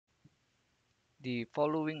The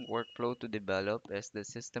following workflow to develop is the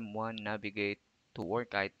System1 navigate to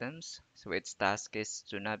work items. So its task is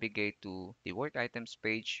to navigate to the work items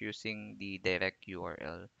page using the direct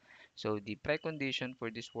URL. So the precondition for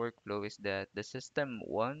this workflow is that the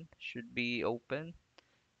System1 should be open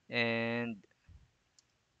and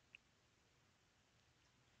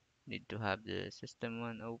need to have the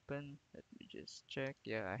System1 open. Let me just check.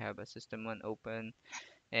 Yeah, I have a System1 open.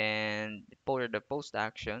 And for the post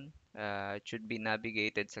action, it should be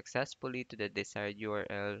navigated successfully to the desired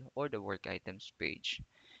URL or the work items page.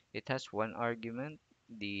 It has one argument,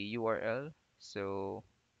 the URL. So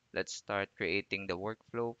let's start creating the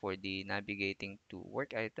workflow for the navigating to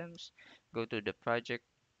work items. Go to the project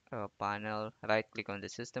panel, right click on the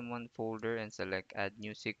System1 folder and select add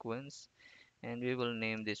new sequence. And we will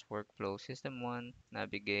name this workflow System1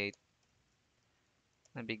 navigate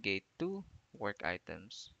to work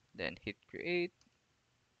items. Then hit create.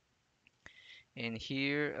 And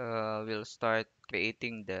here we'll start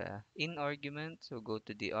creating the in argument. So go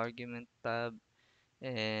to the argument tab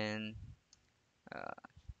and uh,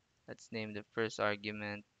 let's name the first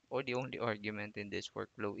argument or the only argument in this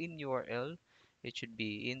workflow in URL. It should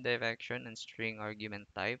be in direction and string argument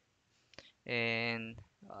type. And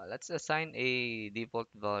let's assign a default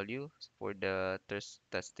value for the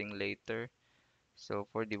testing later. So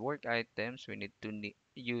for the work items, we need to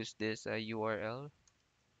use this URL.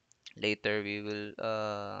 Later, we will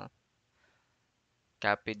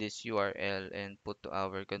copy this URL and put to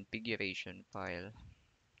our configuration file.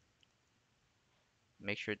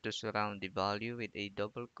 Make sure to surround the value with a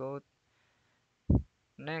double quote.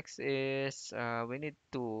 Next is we need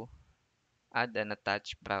to add an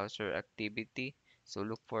attached browser activity. So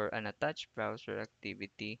look for an attached browser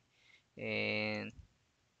activity, and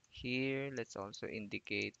here let's also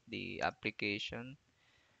indicate the application.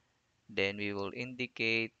 Then we will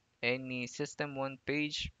indicate any system1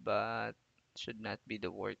 page, but should not be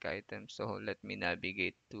the work item. So let me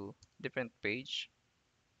navigate to different page.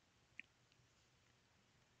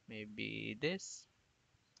 Maybe this.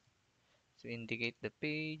 So indicate the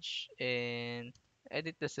page and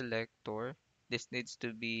edit the selector. This needs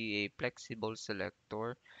to be a flexible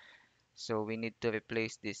selector. So we need to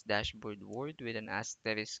replace this dashboard word with an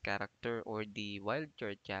asterisk character or the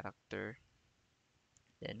wildcard character.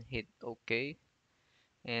 Then hit OK.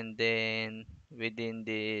 And then within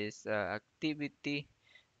this activity,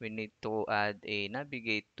 we need to add a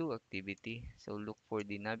navigate to activity. So look for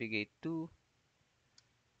the navigate to,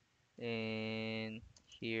 and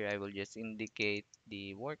here I will just indicate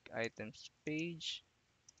the work items page.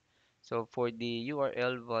 So for the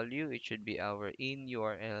URL value, it should be our in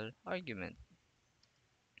URL argument.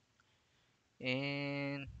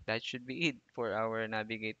 And that should be it for our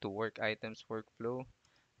navigate to work items workflow.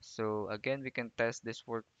 So again, we can test this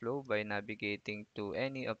workflow by navigating to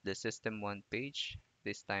any of the System1 page.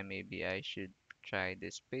 This time maybe I should try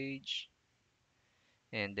this page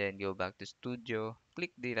and then go back to Studio, click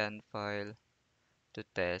the run file to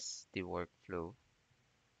test the workflow.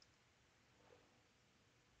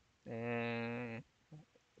 And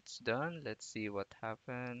it's done. Let's see what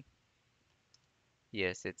happened.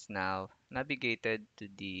 Yes, it's now navigated to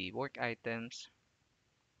the work items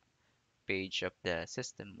page of the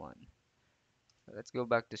System1. Let's go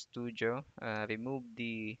back to Studio, remove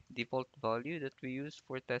the default value that we use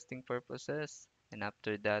for testing purposes, and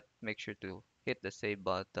after that, make sure to hit the save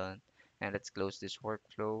button, and let's close this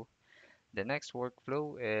workflow. The next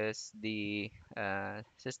workflow is the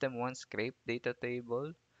System1 scrape data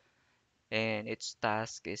table, and its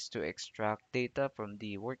task is to extract data from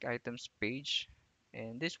the work items page.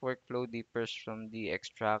 And this workflow differs from the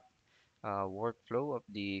extract workflow of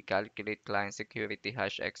the calculate client security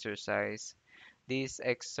hash exercise. This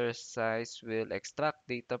exercise will extract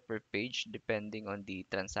data per page depending on the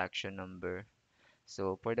transaction number.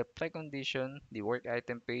 So for the precondition, the work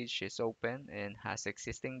item page is open and has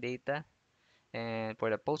existing data. And for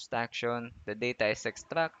the post action, the data is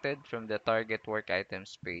extracted from the target work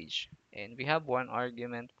items page. And we have one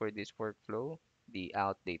argument for this workflow, the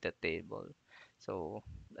out data table. So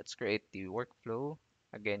let's create the workflow.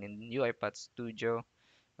 Again, in UiPath Studio,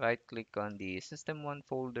 right click on the System1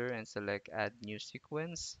 folder and select add new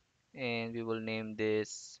sequence. And we will name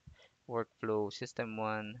this workflow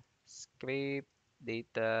System1 scrape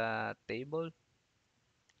data table.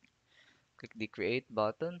 Click the create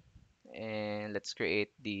button and let's create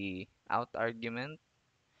the out argument.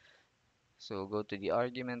 So go to the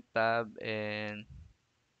argument tab and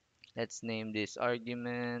let's name this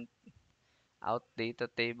argument out data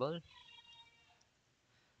table,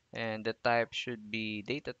 and the type should be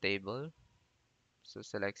data table. So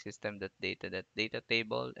select system.data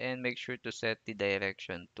table and make sure to set the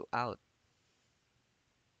direction to out.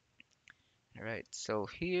 Alright, so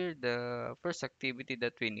here the first activity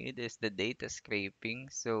that we need is the data scraping.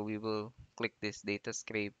 So we will click this data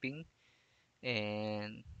scraping,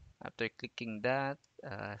 and after clicking that,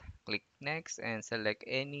 click next and select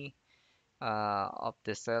any of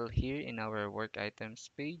the cell here in our work items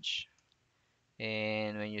page.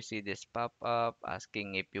 And when you see this pop up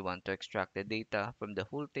asking if you want to extract the data from the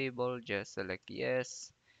whole table, just select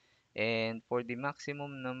yes. And for the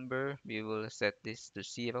maximum number, we will set this to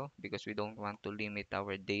 0 because we don't want to limit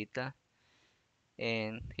our data,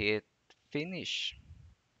 and hit finish.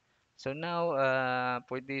 So now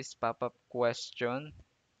for this pop-up question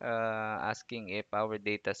asking if our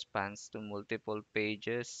data spans to multiple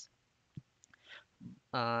pages,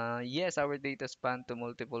 yes, our data span to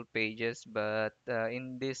multiple pages, but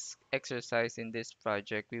in this exercise, in this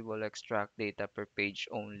project, we will extract data per page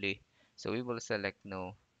only. So we will select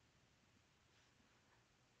no.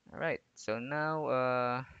 All right, so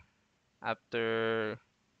now after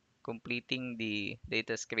completing the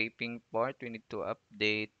data scraping part, we need to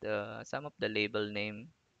update some of the label name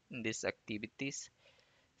in these activities.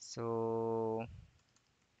 So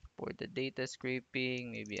for the data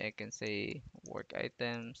scraping, maybe I can say work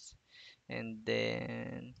items, and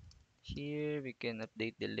then here we can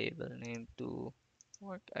update the label name to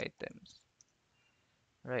work items.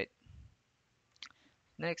 Right.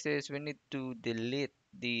 Next is we need to delete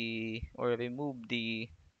the or remove the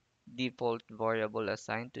default variable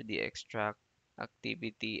assigned to the extract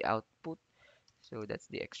activity output. So that's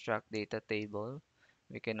the extract data table.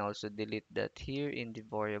 We can also delete that here in the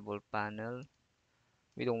variable panel.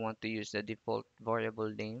 We don't want to use the default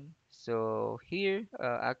variable name. So here,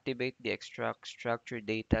 activate the extract structure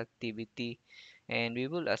data activity, and we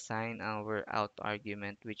will assign our out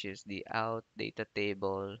argument, which is the out data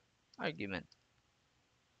table argument.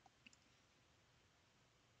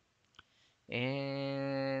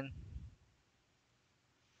 And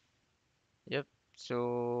yep,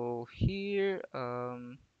 so here,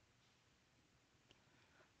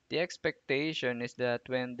 the expectation is that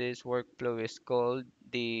when this workflow is called,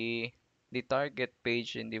 the target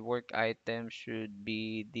page in the work item should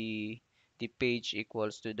be the page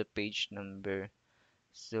equals to the page number.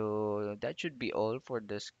 So that should be all for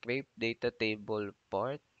the scrape data table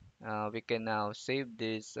part. We can now save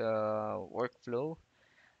this workflow.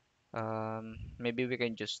 Maybe we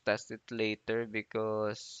can just test it later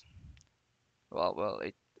because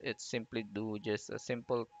it simply do just a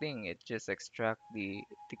simple thing. It just extract the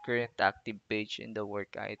current active page in the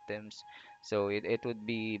work items. So it would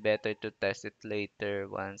be better to test it later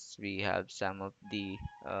once we have some of the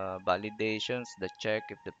validations, the check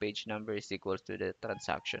if the page number is equals to the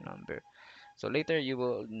transaction number. So later you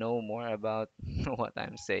will know more about what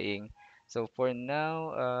I'm saying. So for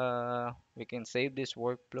now, we can save this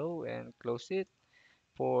workflow and close it.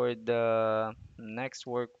 For the next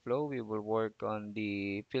workflow, we will work on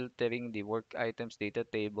the filtering the work items data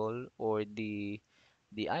table or the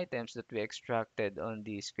items that we extracted on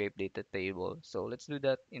the scrape data table. So let's do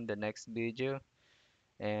that in the next video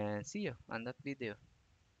and see you on that video.